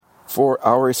For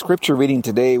our scripture reading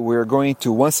today, we're going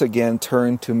to once again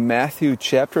turn to Matthew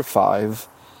chapter 5,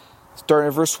 starting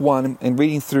at verse 1 and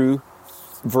reading through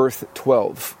verse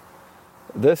 12.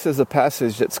 This is a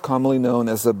passage that's commonly known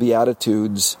as the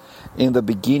Beatitudes in the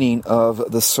beginning of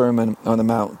the Sermon on the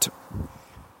Mount.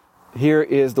 Here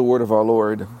is the word of our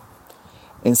Lord.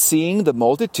 And seeing the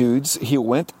multitudes, he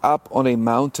went up on a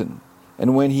mountain.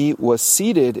 And when he was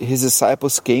seated, his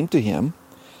disciples came to him.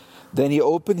 Then he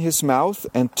opened his mouth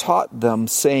and taught them,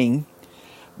 saying,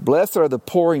 Blessed are the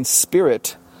poor in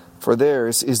spirit, for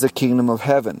theirs is the kingdom of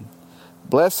heaven.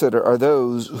 Blessed are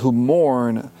those who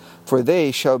mourn, for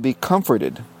they shall be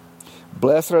comforted.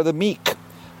 Blessed are the meek,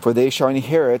 for they shall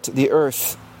inherit the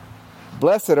earth.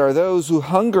 Blessed are those who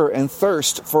hunger and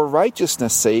thirst for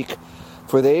righteousness' sake,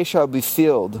 for they shall be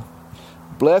filled.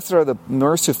 Blessed are the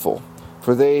merciful,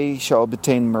 for they shall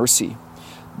obtain mercy.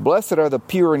 Blessed are the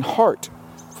pure in heart,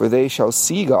 for they shall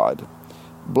see God.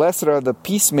 Blessed are the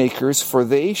peacemakers, for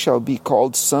they shall be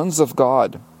called sons of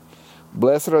God.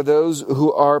 Blessed are those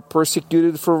who are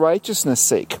persecuted for righteousness'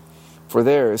 sake, for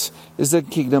theirs is the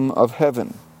kingdom of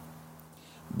heaven.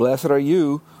 Blessed are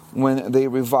you when they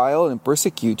revile and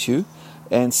persecute you,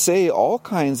 and say all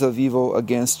kinds of evil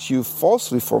against you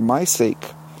falsely for my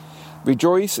sake.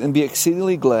 Rejoice and be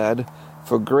exceedingly glad,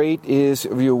 for great is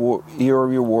your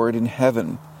reward in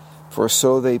heaven. For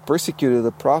so they persecuted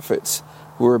the prophets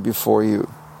who were before you.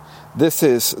 This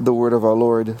is the word of our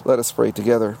Lord. Let us pray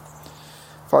together.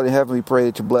 Father in heaven, we pray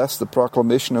that you bless the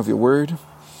proclamation of your word.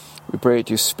 We pray that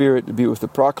your Spirit be with the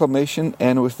proclamation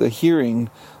and with the hearing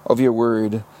of your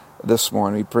word this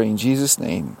morning. We pray in Jesus'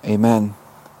 name. Amen.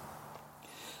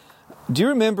 Do you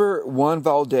remember Juan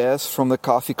Valdez from the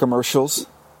coffee commercials?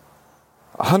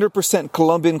 100%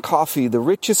 Colombian coffee, the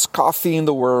richest coffee in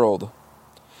the world.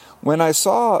 When I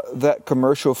saw that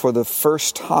commercial for the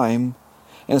first time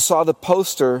and saw the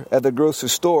poster at the grocery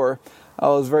store, I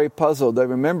was very puzzled. I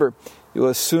remember it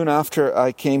was soon after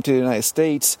I came to the United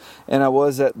States, and I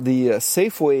was at the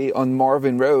Safeway on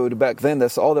Marvin Road. Back then,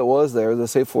 that's all that was there, the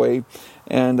Safeway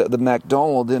and the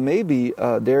McDonald's, and maybe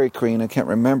Dairy Queen, I can't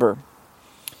remember.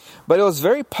 But it was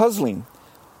very puzzling.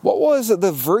 What was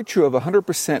the virtue of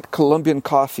 100% Colombian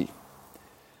coffee?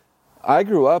 I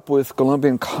grew up with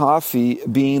Colombian coffee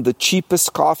being the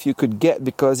cheapest coffee you could get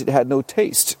because it had no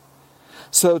taste.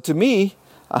 So to me,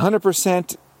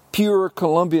 100% pure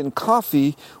Colombian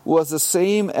coffee was the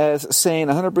same as saying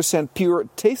 100% pure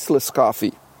tasteless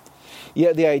coffee.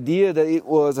 Yet the idea that it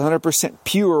was 100%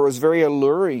 pure was very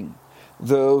alluring,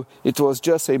 though it was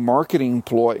just a marketing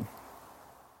ploy.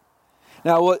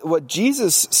 Now, what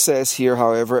Jesus says here,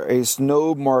 however, is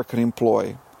no marketing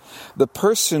ploy.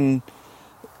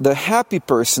 The happy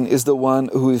person is the one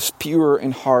who is pure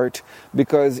in heart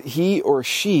because he or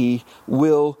she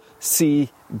will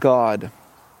see God.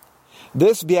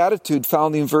 This beatitude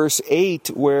found in verse 8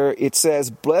 where it says,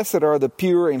 Blessed are the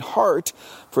pure in heart,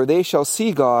 for they shall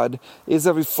see God, is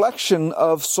a reflection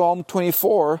of Psalm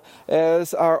 24,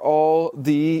 as are all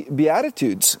the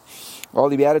Beatitudes. All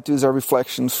the Beatitudes are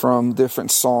reflections from different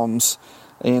Psalms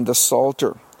in the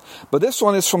Psalter. But this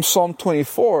one is from Psalm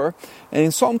 24, and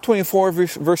in Psalm 24,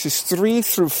 verses 3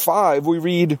 through 5, we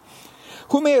read,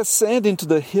 Who may ascend into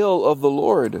the hill of the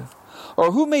Lord?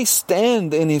 Or who may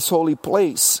stand in his holy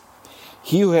place?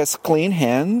 He who has clean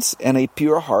hands and a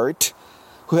pure heart,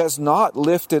 who has not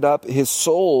lifted up his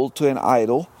soul to an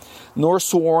idol, nor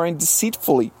sworn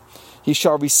deceitfully, he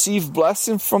shall receive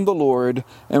blessing from the Lord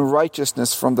and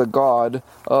righteousness from the God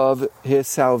of his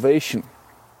salvation.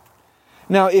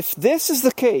 Now, if this is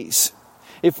the case,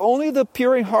 if only the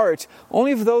pure in heart,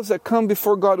 only if those that come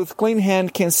before God with clean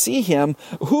hand can see him,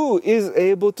 who is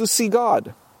able to see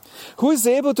God? Who is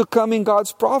able to come in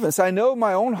God's province? I know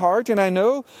my own heart, and I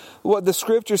know what the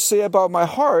scriptures say about my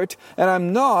heart, and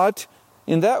I'm not,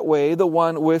 in that way, the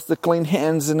one with the clean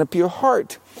hands and the pure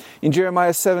heart. In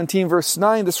Jeremiah 17, verse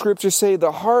 9, the scriptures say,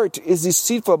 The heart is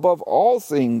deceitful above all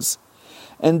things,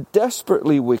 and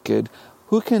desperately wicked.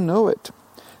 Who can know it?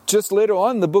 Just later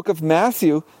on in the book of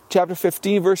Matthew, chapter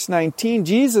 15, verse 19,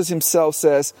 Jesus himself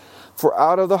says, For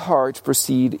out of the heart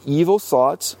proceed evil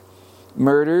thoughts,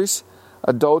 murders,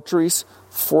 adulteries,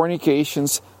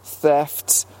 fornications,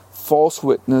 thefts, false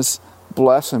witness,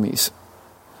 blasphemies.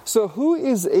 So who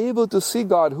is able to see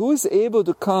God? Who is able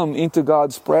to come into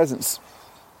God's presence?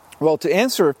 Well, to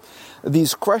answer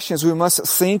these questions, we must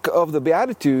think of the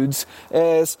Beatitudes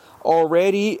as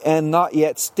already and not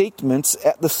yet statements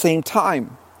at the same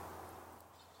time.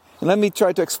 And let me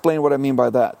try to explain what I mean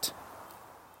by that.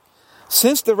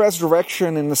 Since the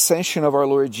resurrection and ascension of our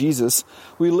Lord Jesus,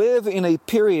 we live in a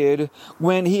period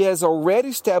when He has already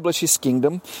established His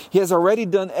kingdom. He has already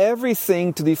done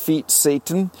everything to defeat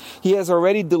Satan. He has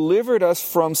already delivered us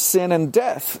from sin and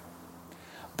death.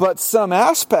 But some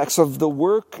aspects of the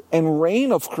work and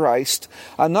reign of Christ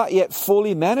are not yet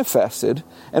fully manifested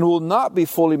and will not be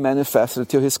fully manifested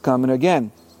until His coming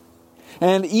again.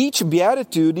 And each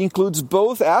beatitude includes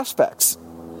both aspects.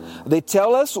 They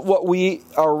tell us what we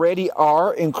already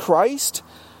are in Christ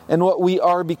and what we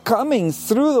are becoming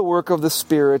through the work of the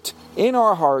Spirit in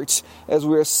our hearts as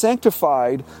we are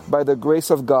sanctified by the grace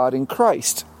of God in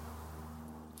Christ.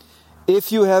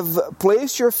 If you have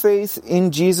placed your faith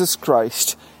in Jesus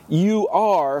Christ, you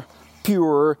are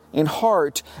pure in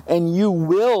heart and you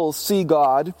will see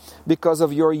God because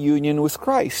of your union with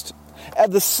Christ.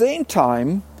 At the same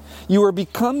time, you are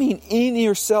becoming in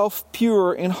yourself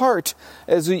pure in heart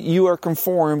as you are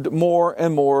conformed more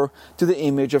and more to the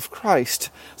image of Christ.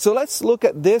 So let's look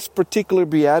at this particular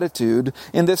beatitude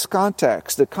in this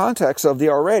context, the context of the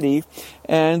already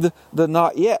and the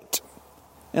not yet.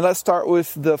 And let's start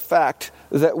with the fact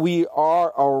that we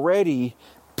are already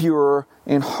pure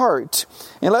in heart.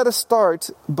 And let us start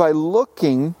by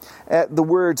looking at the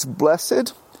words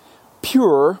blessed,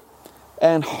 pure,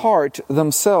 and heart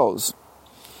themselves.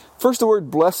 First, the word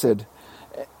blessed.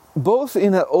 Both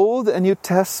in the Old and New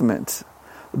Testament,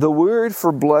 the word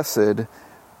for blessed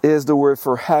is the word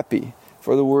for happy,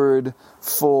 for the word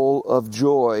full of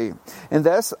joy. And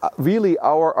that's really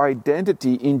our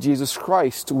identity in Jesus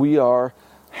Christ. We are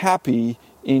happy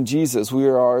in Jesus. We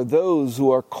are those who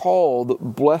are called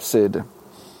blessed.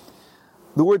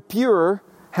 The word pure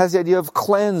has the idea of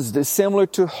cleansed. It's similar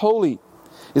to holy.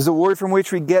 It's a word from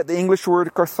which we get the English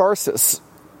word catharsis.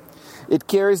 It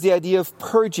carries the idea of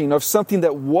purging, of something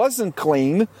that wasn't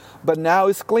clean, but now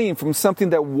is clean, from something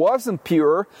that wasn't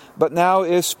pure, but now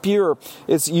is pure.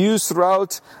 It's used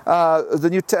throughout the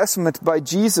New Testament by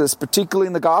Jesus, particularly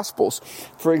in the Gospels.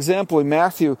 For example, in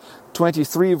Matthew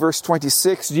 23, verse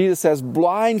 26, Jesus says,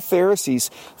 blind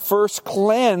Pharisees, first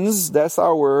cleanse, that's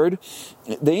our word,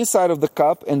 the inside of the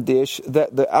cup and dish,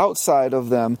 that the outside of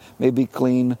them may be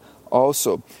clean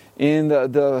also. In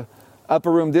the Upper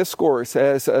Room Discourse,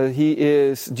 as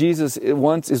Jesus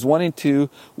is wanting to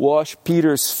wash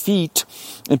Peter's feet,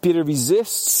 and Peter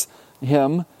resists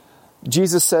him.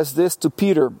 Jesus says this to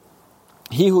Peter,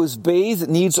 he who is bathed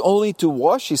needs only to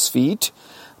wash his feet,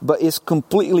 but is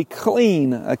completely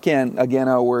clean. Again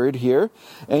our word here.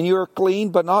 And you are clean,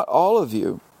 but not all of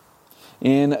you.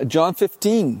 In John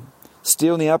 15,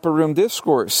 still in the Upper Room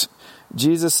Discourse,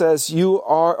 Jesus says, you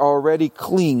are already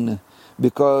clean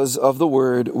because of the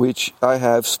word which I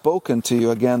have spoken to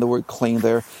you. Again, the word clean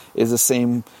there is the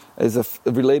same, is a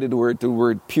related word to the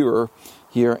word pure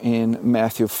here in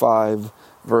Matthew 5,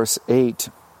 verse 8.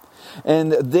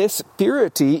 And this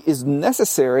purity is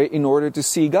necessary in order to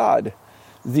see God.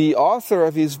 The author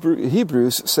of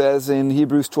Hebrews says in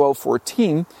Hebrews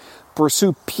 12:14,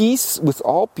 pursue peace with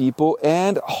all people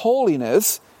and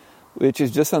holiness, which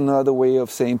is just another way of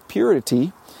saying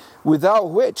purity, without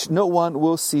which no one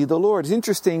will see the Lord. It's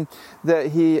interesting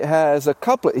that he has a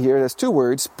couplet here. There's two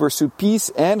words, pursue peace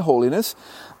and holiness.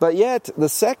 But yet, the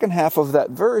second half of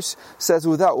that verse says,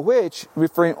 without which,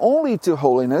 referring only to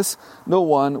holiness, no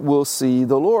one will see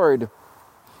the Lord.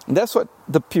 And that's what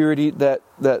the purity that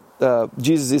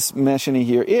Jesus is mentioning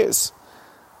here is.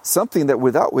 Something that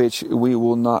without which we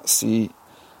will not see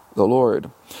the Lord.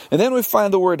 And then we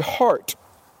find the word heart.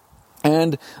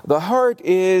 And the heart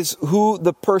is who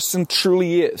the person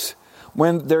truly is.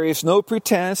 When there is no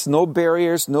pretense, no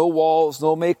barriers, no walls,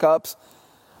 no makeups,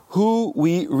 who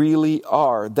we really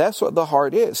are. That's what the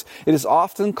heart is. It is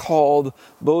often called,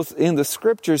 both in the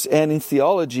scriptures and in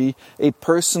theology, a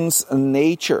person's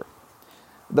nature.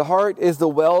 The heart is the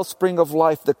wellspring of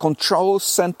life, the control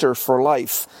center for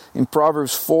life. In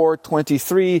Proverbs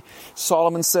 4:23,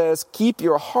 Solomon says, keep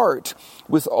your heart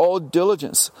with all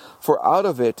diligence, for out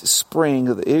of it spring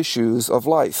the issues of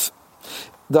life.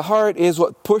 The heart is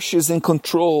what pushes and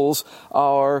controls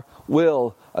our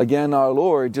will. Again, our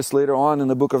Lord, just later on in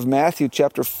the book of Matthew,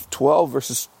 chapter 12,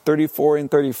 verses 34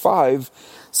 and 35,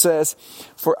 says,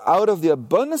 for out of the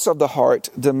abundance of the heart,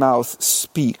 the mouth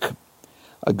speak.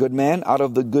 A good man out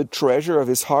of the good treasure of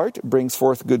his heart brings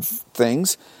forth good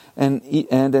things, and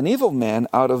an evil man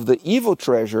out of the evil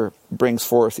treasure brings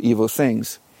forth evil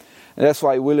things. And that's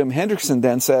why William Hendrickson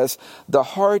then says, the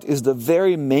heart is the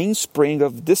very mainspring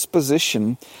of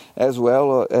disposition as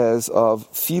well as of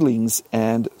feelings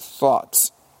and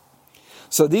thoughts.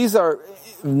 So these are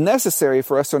necessary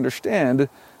for us to understand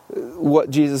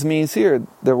what Jesus means here.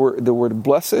 The word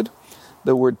blessed,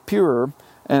 the word pure,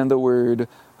 and the word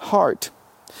heart.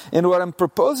 And what I'm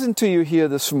proposing to you here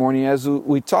this morning, as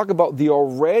we talk about the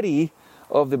already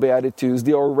of the Beatitudes,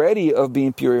 the already of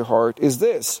being pure in heart, is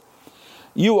this.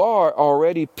 You are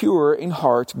already pure in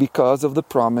heart because of the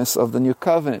promise of the new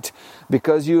covenant.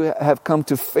 Because you have come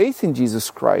to faith in Jesus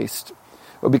Christ,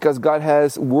 or because God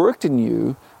has worked in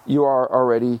you, you are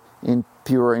already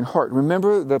pure in heart.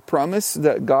 Remember the promise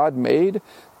that God made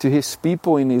to His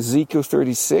people in Ezekiel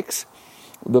 36?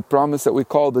 The promise that we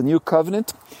call the new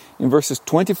covenant? In verses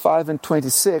 25 and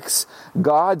 26,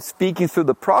 God, speaking through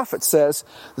the prophet, says,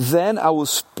 "Then I will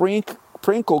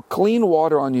sprinkle clean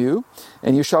water on you,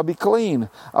 and you shall be clean.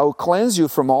 I will cleanse you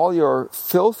from all your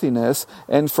filthiness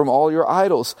and from all your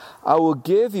idols. I will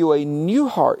give you a new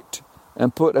heart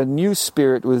and put a new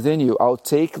spirit within you. I'll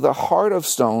take the heart of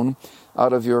stone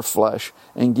out of your flesh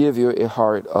and give you a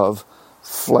heart of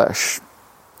flesh."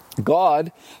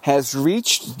 God has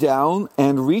reached down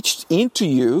and reached into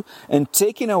you and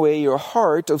taken away your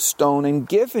heart of stone and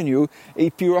given you a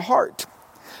pure heart.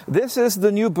 This is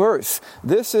the new birth.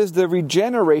 This is the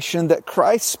regeneration that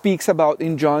Christ speaks about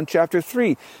in John chapter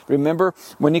 3. Remember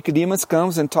when Nicodemus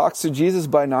comes and talks to Jesus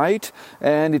by night,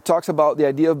 and he talks about the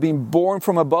idea of being born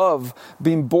from above,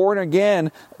 being born again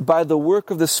by the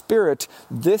work of the Spirit.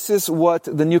 This is what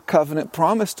the new covenant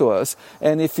promised to us.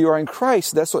 And if you are in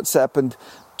Christ, that's what's happened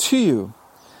to you.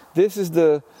 This is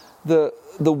the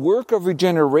work of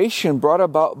regeneration brought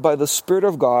about by the Spirit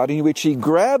of God, in which He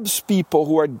grabs people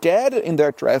who are dead in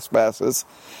their trespasses,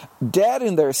 dead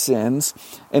in their sins,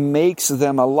 and makes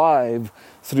them alive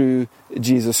through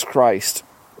Jesus Christ.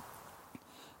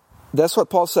 That's what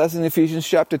Paul says in Ephesians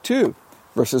chapter 2,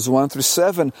 verses 1 through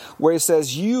 7, where he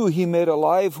says, "You He made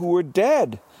alive who were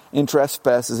dead in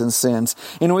trespasses and sins,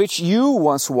 in which you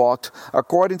once walked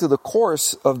according to the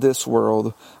course of this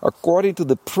world, according to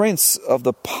the prince of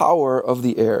the power of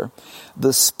the air,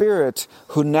 the spirit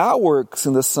who now works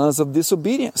in the sons of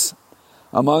disobedience,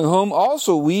 among whom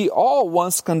also we all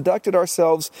once conducted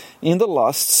ourselves in the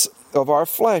lusts of our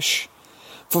flesh,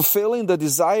 fulfilling the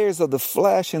desires of the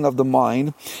flesh and of the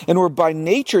mind, and were by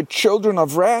nature children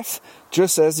of wrath,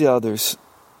 just as the others.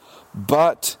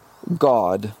 But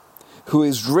God, who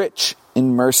is rich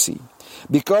in mercy,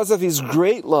 because of His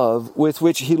great love with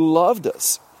which He loved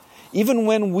us, even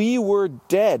when we were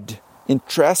dead in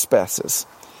trespasses,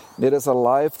 made us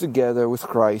alive together with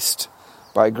Christ.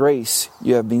 By grace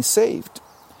you have been saved,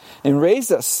 and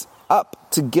raised us up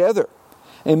together,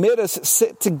 and made us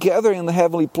sit together in the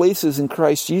heavenly places in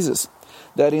Christ Jesus,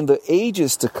 that in the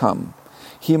ages to come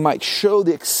He might show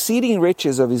the exceeding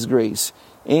riches of His grace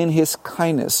in His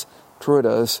kindness toward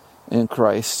us in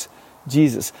Christ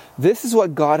Jesus. This is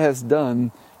what God has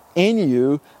done in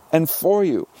you and for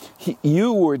you.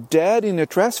 You were dead in your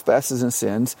trespasses and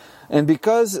sins, and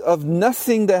because of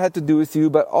nothing that had to do with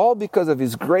you, but all because of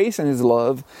His grace and His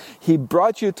love, He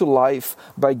brought you to life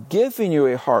by giving you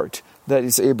a heart that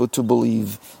is able to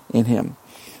believe in Him.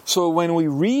 So when we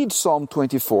read Psalm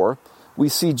 24, we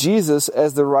see Jesus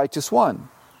as the righteous one.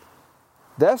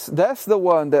 That's the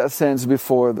one that ascends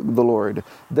before the Lord.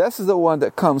 That's the one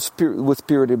that comes with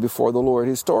purity before the Lord.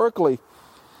 Historically,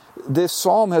 this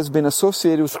psalm has been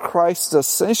associated with Christ's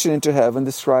ascension into heaven,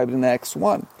 described in Acts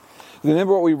 1.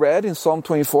 Remember what we read in Psalm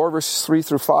 24, verses 3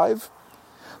 through 5?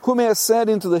 Who may ascend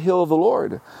into the hill of the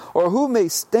Lord? Or who may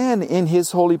stand in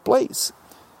His holy place?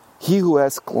 He who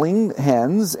has clean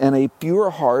hands and a pure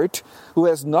heart, who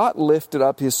has not lifted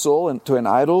up his soul to an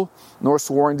idol, nor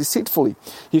sworn deceitfully.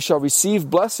 He shall receive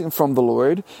blessing from the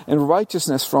Lord, and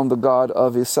righteousness from the God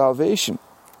of his salvation.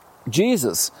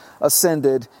 Jesus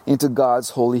ascended into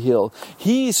God's holy hill.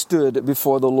 He stood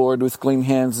before the Lord with clean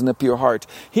hands and a pure heart.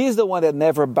 He is the one that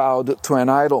never bowed to an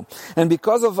idol. And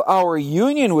because of our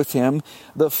union with Him,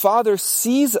 the Father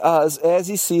sees us as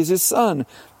He sees His Son,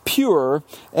 pure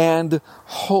and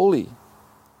holy.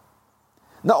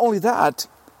 Not only that,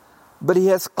 but He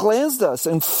has cleansed us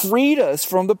and freed us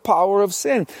from the power of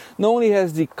sin. Not only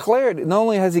has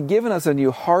He given us a new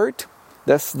heart,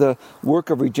 that's the work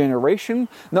of regeneration.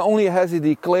 Not only has He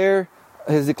declared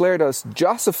us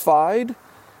justified,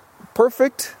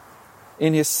 perfect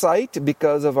in His sight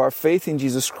because of our faith in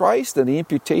Jesus Christ and the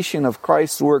imputation of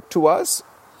Christ's work to us,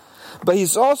 but He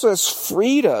also has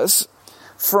freed us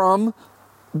from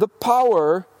the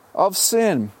power of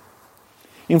sin.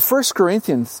 In 1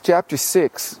 Corinthians chapter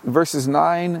 6, verses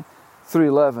 9 through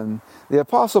 11, the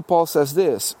Apostle Paul says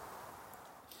this,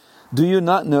 "Do you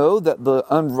not know that the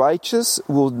unrighteous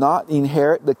will not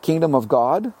inherit the kingdom of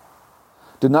God?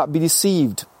 Do not be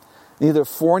deceived. Neither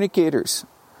fornicators,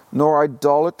 nor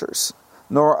idolaters,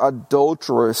 nor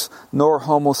adulterers, nor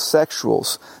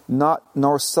homosexuals,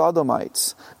 nor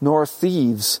sodomites, nor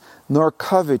thieves, nor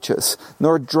covetous,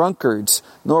 nor drunkards,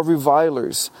 nor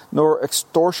revilers, nor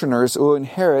extortioners will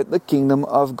inherit the kingdom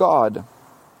of God.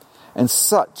 And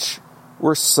such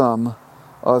were some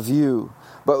of you.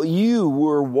 But you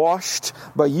were washed,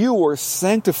 but you were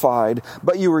sanctified,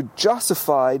 but you were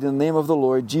justified in the name of the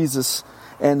Lord Jesus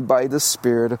and by the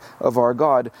Spirit of our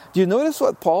God. Do you notice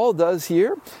what Paul does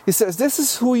here? He says, this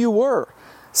is who you were.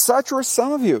 Such were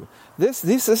some of you. This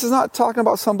is not talking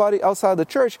about somebody outside the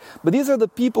church, but these are the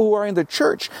people who are in the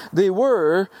church. They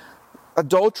were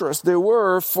adulterous, they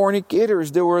were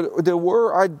fornicators, they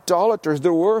were idolaters, they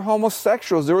were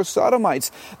homosexuals, they were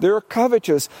sodomites, they were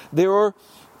covetous, they were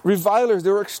revilers, they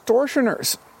were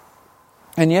extortioners.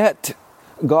 And yet,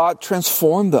 God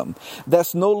transformed them.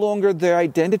 That's no longer their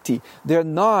identity. They're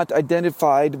not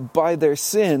identified by their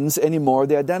sins anymore.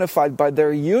 They're identified by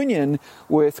their union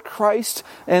with Christ,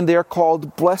 and they're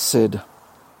called blessed.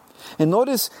 And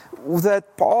notice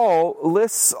that Paul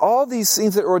lists all these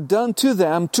things that were done to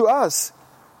them, to us,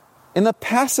 in a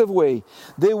passive way.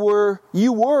 You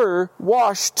were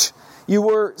washed, you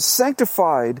were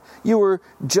sanctified, you were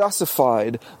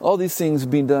justified. All these things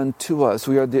being done to us.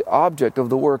 We are the object of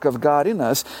the work of God in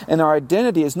us, and our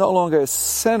identity is no longer as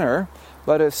sinner,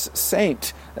 but as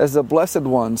saint, as the blessed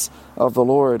ones of the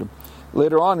Lord.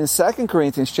 Later on in 2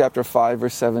 Corinthians chapter 5,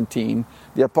 verse 17,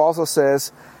 the apostle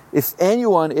says, if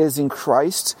anyone is in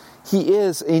Christ, he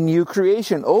is a new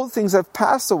creation. Old things have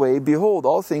passed away. Behold,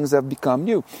 all things have become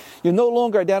new. You're no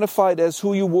longer identified as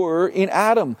who you were in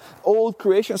Adam. Old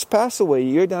creations pass away.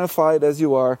 You're identified as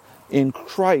you are in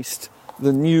Christ,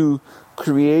 the new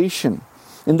creation.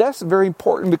 And that's very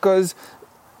important because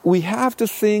we have to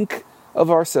think of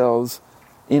ourselves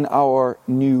in our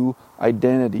new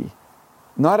identity.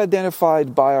 Not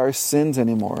identified by our sins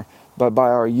anymore, but by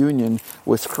our union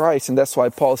with Christ. And that's why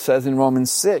Paul says in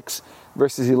Romans 6,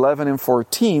 verses 11 and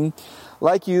 14,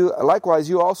 likewise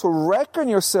you also reckon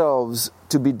yourselves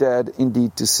to be dead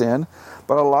indeed to sin,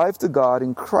 but alive to God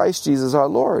in Christ Jesus our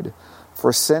Lord.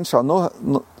 For sin shall not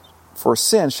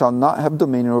have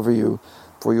dominion over you,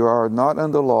 for you are not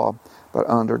under law, but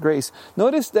under grace.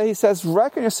 Notice that he says,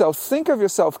 reckon yourself, think of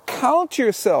yourself, count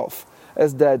yourself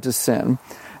as dead to sin.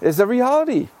 It's a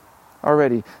reality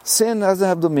already. Sin doesn't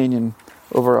have dominion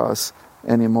over us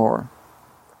anymore.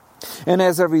 And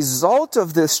as a result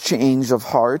of this change of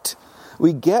heart,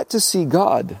 we get to see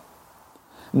God.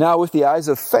 Now with the eyes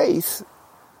of faith,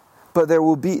 but there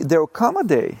will come a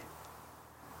day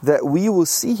that we will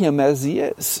see Him as He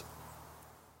is.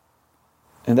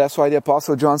 And that's why the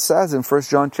Apostle John says in 1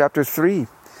 John chapter 3,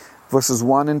 verses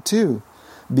 1 and 2,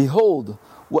 behold,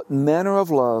 what manner of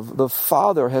love the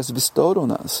Father has bestowed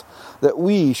on us, that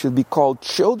we should be called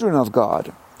children of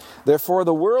God. Therefore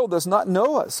the world does not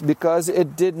know us, because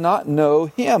it did not know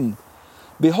Him.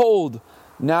 Behold,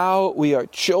 now we are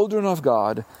children of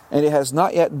God, and it has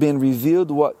not yet been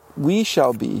revealed what we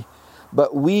shall be.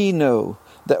 But we know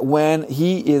that when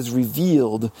He is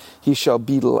revealed, we shall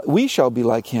be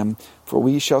like Him, for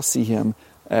we shall see Him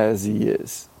as He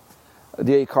is.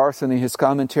 D.A. Carson, in his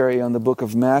commentary on the book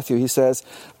of Matthew, he says,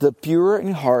 the pure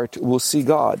in heart will see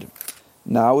God.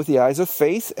 Now with the eyes of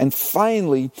faith, and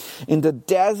finally in the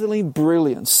dazzling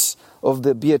brilliance of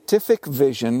the beatific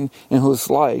vision in whose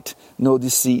light no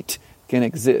deceit can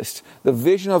exist. The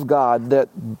vision of God,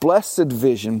 that blessed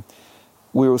vision,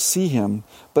 we will see Him,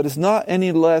 but it's not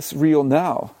any less real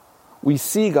now. We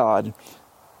see God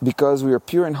because we are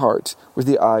pure in heart with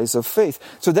the eyes of faith.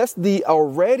 So that's the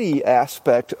already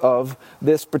aspect of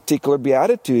this particular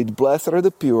beatitude. Blessed are the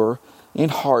pure in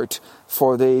heart,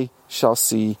 for they shall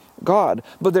see God.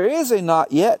 But there is a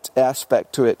not yet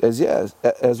aspect to it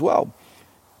as well.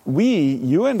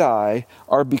 You and I,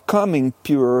 are becoming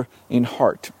pure in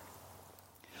heart.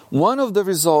 One of the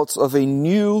results of a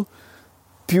new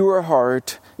pure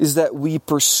heart is that we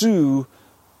pursue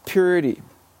purity.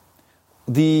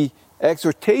 The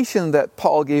exhortation that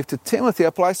Paul gave to Timothy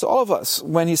applies to all of us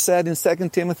when he said in 2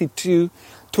 Timothy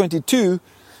 2:22,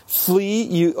 flee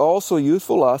you also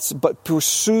youthful lusts, but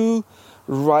pursue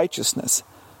righteousness,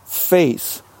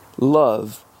 faith,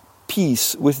 love,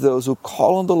 peace with those who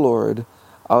call on the Lord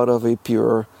out of a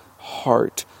pure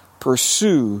heart.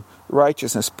 Pursue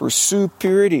righteousness, pursue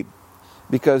purity,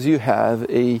 because you have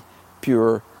a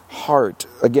pure heart.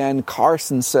 Again,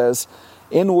 Carson says,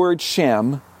 inward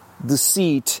sham,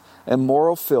 deceit, and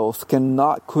moral filth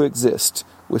cannot coexist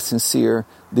with sincere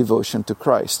devotion to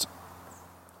Christ.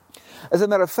 As a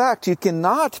matter of fact, you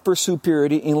cannot pursue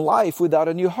purity in life without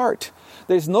a new heart.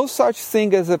 There's no such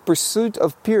thing as a pursuit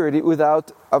of purity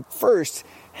without first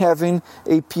having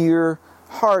a pure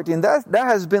heart. And that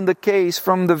has been the case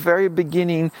from the very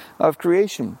beginning of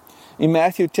creation. In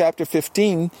Matthew chapter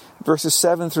 15, verses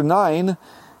 7 through 9,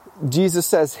 Jesus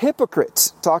says,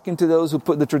 hypocrites, talking to those who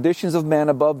put the traditions of man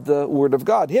above the word of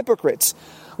God. Hypocrites.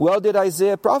 Well did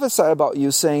Isaiah prophesy about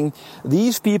you, saying,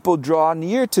 these people draw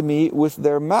near to me with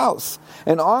their mouth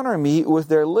and honor me with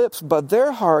their lips, but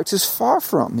their heart is far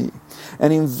from me.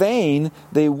 And in vain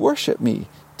they worship me,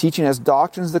 teaching as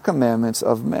doctrines the commandments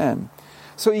of men.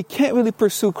 So you can't really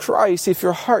pursue Christ if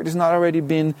your heart has not already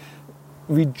been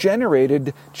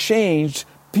regenerated, changed,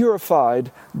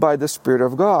 purified by the Spirit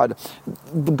of God.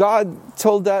 God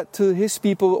told that to His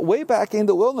people way back in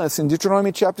the wilderness. In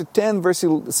Deuteronomy chapter 10, verse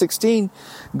 16,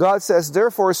 God says,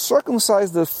 therefore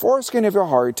circumcise the foreskin of your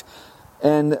heart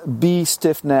and be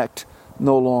stiff-necked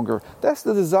no longer. That's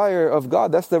the desire of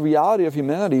God. That's the reality of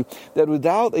humanity, that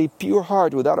without a pure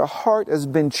heart, without a heart that has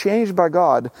been changed by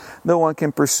God, no one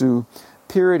can pursue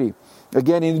purity.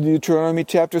 Again, in Deuteronomy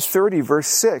chapter 30, verse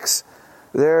 6,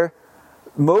 there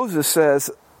Moses says,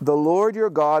 the Lord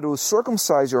your God will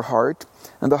circumcise your heart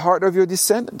and the heart of your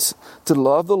descendants to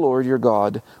love the Lord your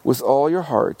God with all your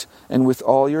heart and with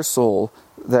all your soul,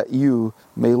 that you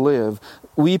may live.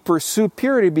 We pursue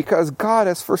purity because God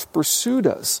has first pursued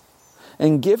us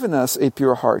and given us a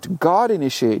pure heart. God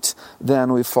initiates,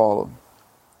 then we follow.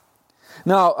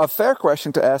 Now, a fair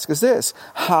question to ask is this: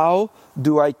 how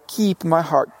do I keep my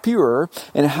heart pure,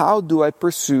 and how do I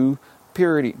pursue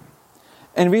purity?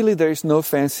 And really, there's no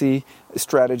fancy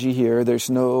strategy here. There's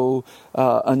no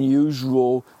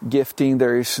unusual gifting.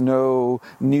 There is no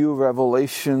new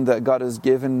revelation that God has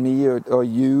given me or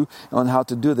you on how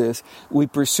to do this. We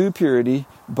pursue purity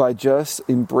by just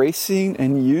embracing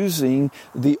and using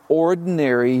the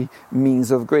ordinary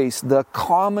means of grace, the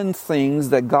common things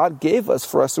that God gave us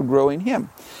for us to grow in Him.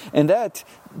 And that's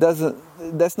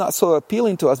not so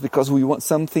appealing to us because we want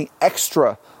something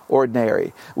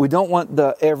extraordinary. We don't want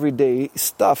the everyday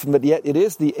stuff, but yet it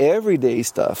is the everyday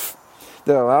stuff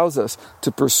that allows us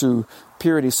to pursue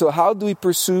purity. So how do we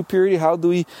pursue purity? How do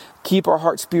we keep our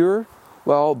hearts pure?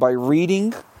 Well, by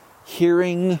reading,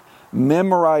 hearing,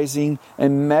 memorizing,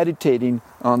 and meditating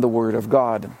on the Word of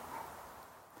God.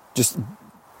 Just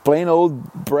plain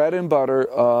old bread and butter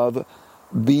of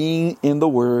being in the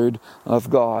Word of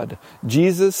God.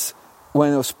 Jesus,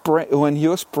 when he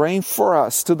was praying for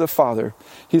us to the Father,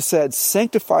 He said,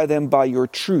 sanctify them by your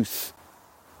truth.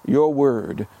 Your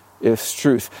word is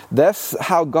truth. That's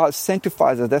how God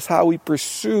sanctifies us. That's how we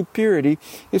pursue purity,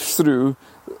 is through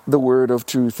the word of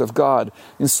truth of God.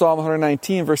 In Psalm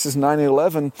 119, verses 9 and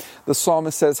 11, the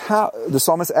psalmist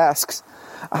asks,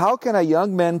 how can a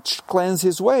young man cleanse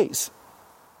his ways?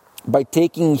 By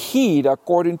taking heed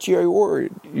according to your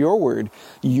word.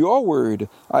 Your word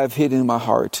I have hidden in my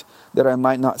heart, that I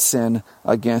might not sin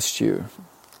against you.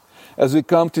 As we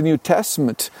come to New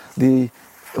Testament, the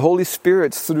Holy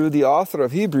Spirit, through the author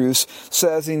of Hebrews,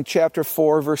 says in chapter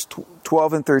 4, verse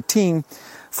 12 and 13,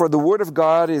 for the word of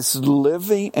God is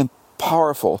living and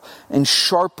powerful and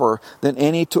sharper than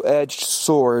any two-edged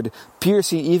sword,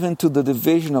 piercing even to the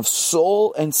division of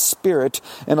soul and spirit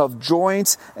and of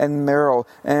joints and marrow,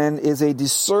 and is a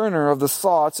discerner of the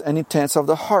thoughts and intents of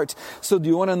the heart. So do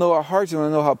you want to know our hearts? You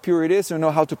want to know how pure it is? You want to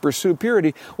know how to pursue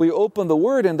purity? We open the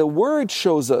Word, and the Word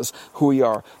shows us who we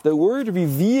are. The Word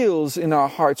reveals in our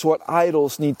hearts what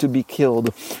idols need to be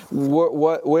killed,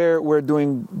 where we're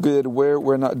doing good, where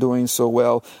we're not doing so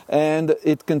well. And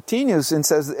it continues and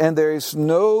says, and there is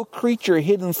no creature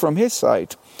hidden from His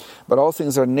sight, but all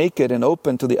things are naked and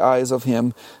open to the eyes of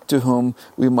Him to whom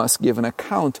we must give an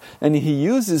account. And He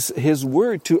uses His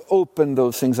Word to open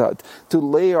those things out, to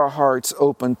lay our hearts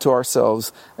open to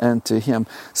ourselves and to Him.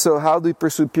 So how do we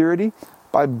pursue purity?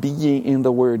 By being in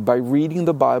the Word, by reading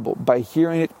the Bible, by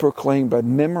hearing it proclaimed, by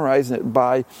memorizing it,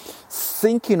 by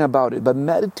thinking about it, by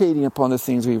meditating upon the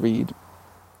things we read.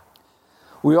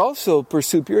 We also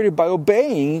pursue purity by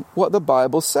obeying what the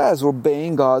Bible says,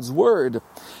 obeying God's Word.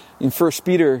 In 1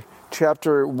 Peter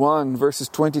chapter 1, verses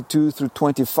 22 through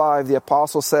 25, the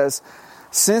apostle says,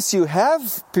 since you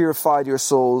have purified your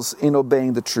souls in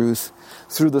obeying the truth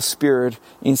through the Spirit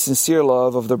in sincere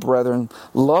love of the brethren,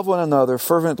 love one another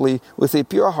fervently with a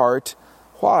pure heart.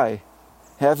 Why?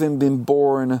 Having been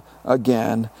born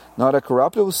again, not a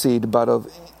corruptible seed, but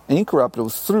of incorruptible,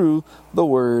 through the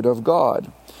Word of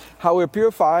God. How we're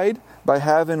purified? By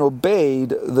having obeyed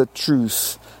the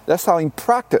truth. That's how in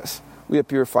practice we are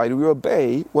purified. We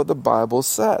obey what the Bible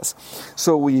says.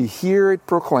 So we hear it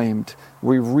proclaimed.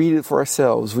 We read it for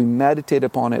ourselves. We meditate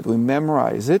upon it. We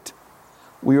memorize it.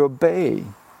 We obey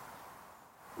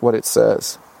what it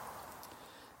says.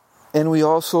 And we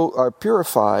also are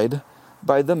purified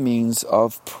by the means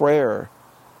of prayer.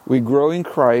 We grow in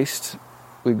Christ,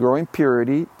 we grow in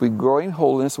purity, we grow in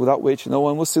holiness, without which no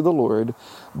one will see the Lord,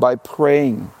 by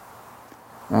praying.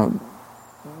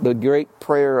 The great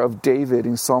prayer of David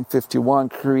in Psalm 51,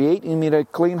 create in me a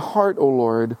clean heart, O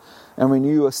Lord, and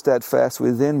renew a steadfast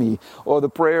within me. Or the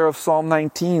prayer of Psalm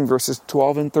 19, verses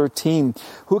 12 and 13,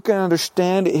 who can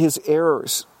understand his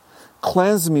errors?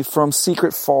 Cleanse me from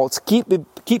secret faults.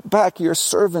 Keep back your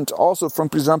servant also from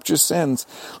presumptuous sins.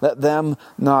 Let them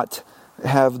not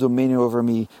have dominion over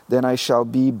me. Then I shall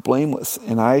be blameless,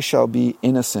 and I shall be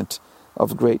innocent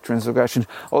of great transgression.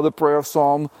 Or the prayer of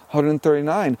Psalm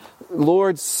 139,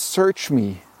 Lord, search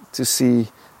me to see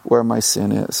where my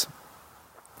sin is.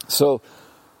 So,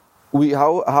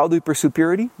 how do we pursue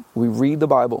purity? We read the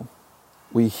Bible.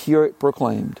 We hear it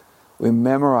proclaimed. We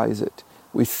memorize it.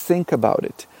 We think about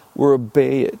it. We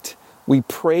obey it. We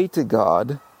pray to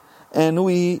God. And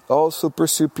we also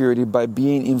pursue purity by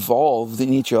being involved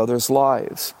in each other's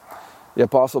lives. The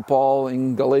Apostle Paul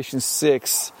in Galatians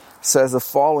 6 says the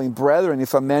following, Brethren,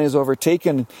 if a man is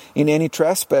overtaken in any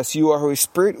trespass, you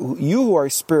who are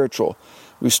spiritual,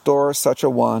 restore such a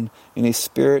one in a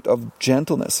spirit of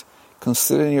gentleness,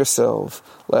 considering yourself,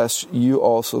 lest you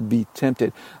also be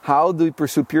tempted. How do we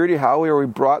pursue purity? How are we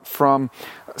brought from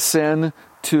sin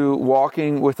to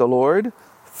walking with the Lord?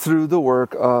 Through the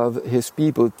work of His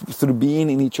people, through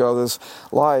being in each other's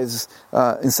lives.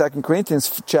 In 2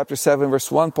 Corinthians chapter 7,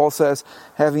 verse 1, Paul says,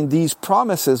 having these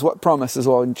promises, what promises?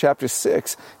 Well, in chapter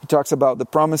 6, he talks about the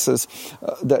promises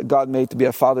that God made to be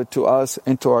a father to us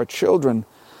and to our children.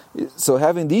 So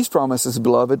having these promises,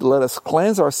 beloved, let us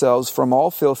cleanse ourselves from all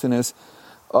filthiness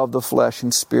of the flesh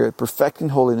and spirit, perfecting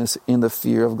holiness in the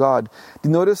fear of God. Do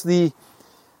you notice the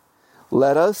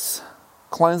let us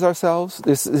cleanse ourselves?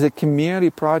 This is a community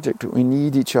project. We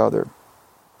need each other.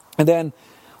 And then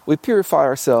we purify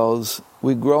ourselves.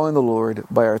 We grow in the Lord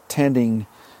by attending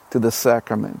to the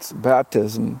sacraments,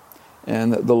 baptism,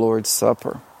 and the Lord's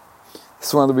Supper.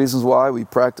 It's one of the reasons why we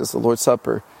practice the Lord's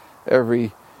Supper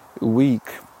every week.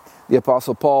 The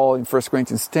Apostle Paul in 1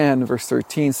 Corinthians 10, verse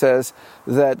 13 says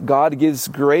that God gives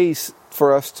grace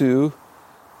for us to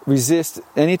resist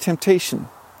any temptation.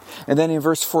 And then in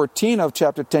verse 14 of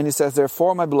chapter 10, he says,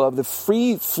 therefore, my beloved,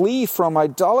 flee from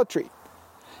idolatry.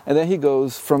 And then he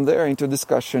goes from there into a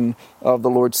discussion of the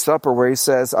Lord's Supper, where he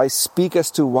says, I speak as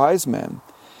to wise men.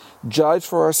 Judge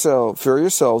for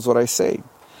yourselves what I say.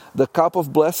 The cup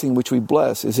of blessing which we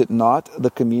bless, is it not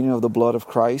the communion of the blood of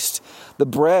Christ? The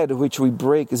bread which we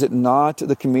break, is it not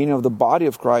the communion of the body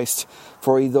of Christ?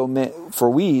 For we,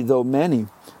 though many,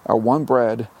 are one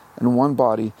bread and one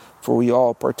body, for we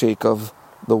all partake of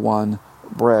the one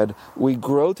bread. We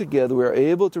grow together. We are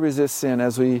able to resist sin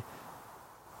as we,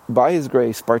 by His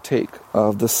grace, partake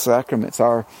of the sacraments.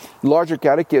 Our larger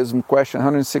catechism question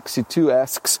 162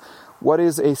 asks, what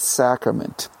is a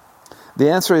sacrament?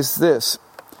 The answer is this.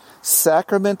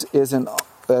 Sacrament is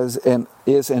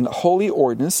an holy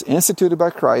ordinance instituted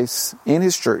by Christ in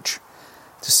His church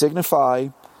to signify,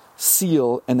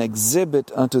 seal, and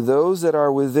exhibit unto those that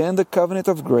are within the covenant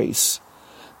of grace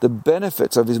the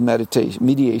benefits of His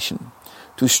mediation,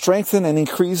 to strengthen and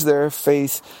increase their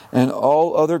faith and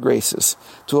all other graces,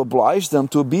 to oblige them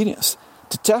to obedience,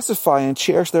 to testify and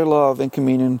cherish their love and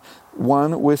communion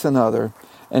one with another,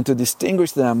 and to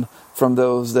distinguish them from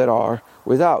those that are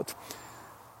without.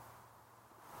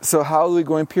 So how do we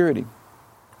grow in purity?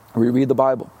 We read the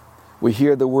Bible. We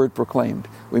hear the word proclaimed.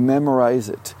 We memorize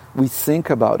it. We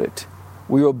think about it.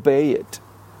 We obey it.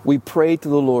 We pray to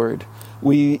the Lord.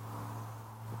 We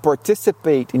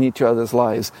participate in each other's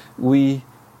lives. We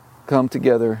come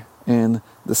together in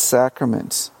the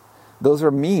sacraments. Those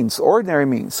are means, ordinary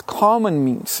means, common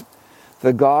means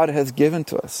that God has given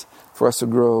to us for us to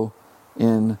grow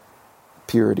in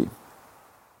purity.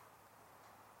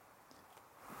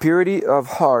 Purity of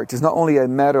heart is not only a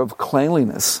matter of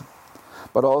cleanliness,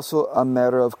 but also a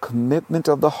matter of commitment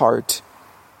of the heart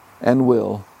and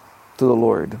will to the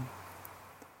Lord.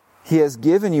 He has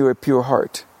given you a pure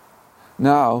heart.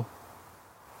 Now,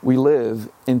 we live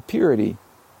in purity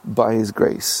by His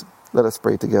grace. Let us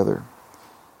pray together.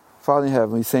 Father in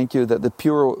heaven, we thank You that the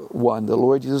pure one, the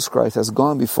Lord Jesus Christ, has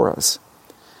gone before us.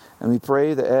 And we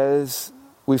pray that as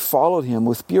we followed Him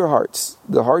with pure hearts,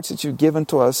 the hearts that You've given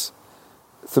to us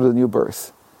through the new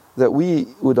birth, that we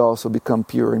would also become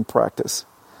pure in practice,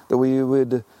 that we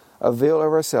would avail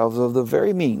ourselves of the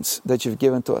very means that You've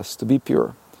given to us to be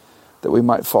pure, that we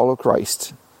might follow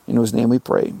Christ. In whose name we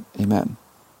pray. Amen.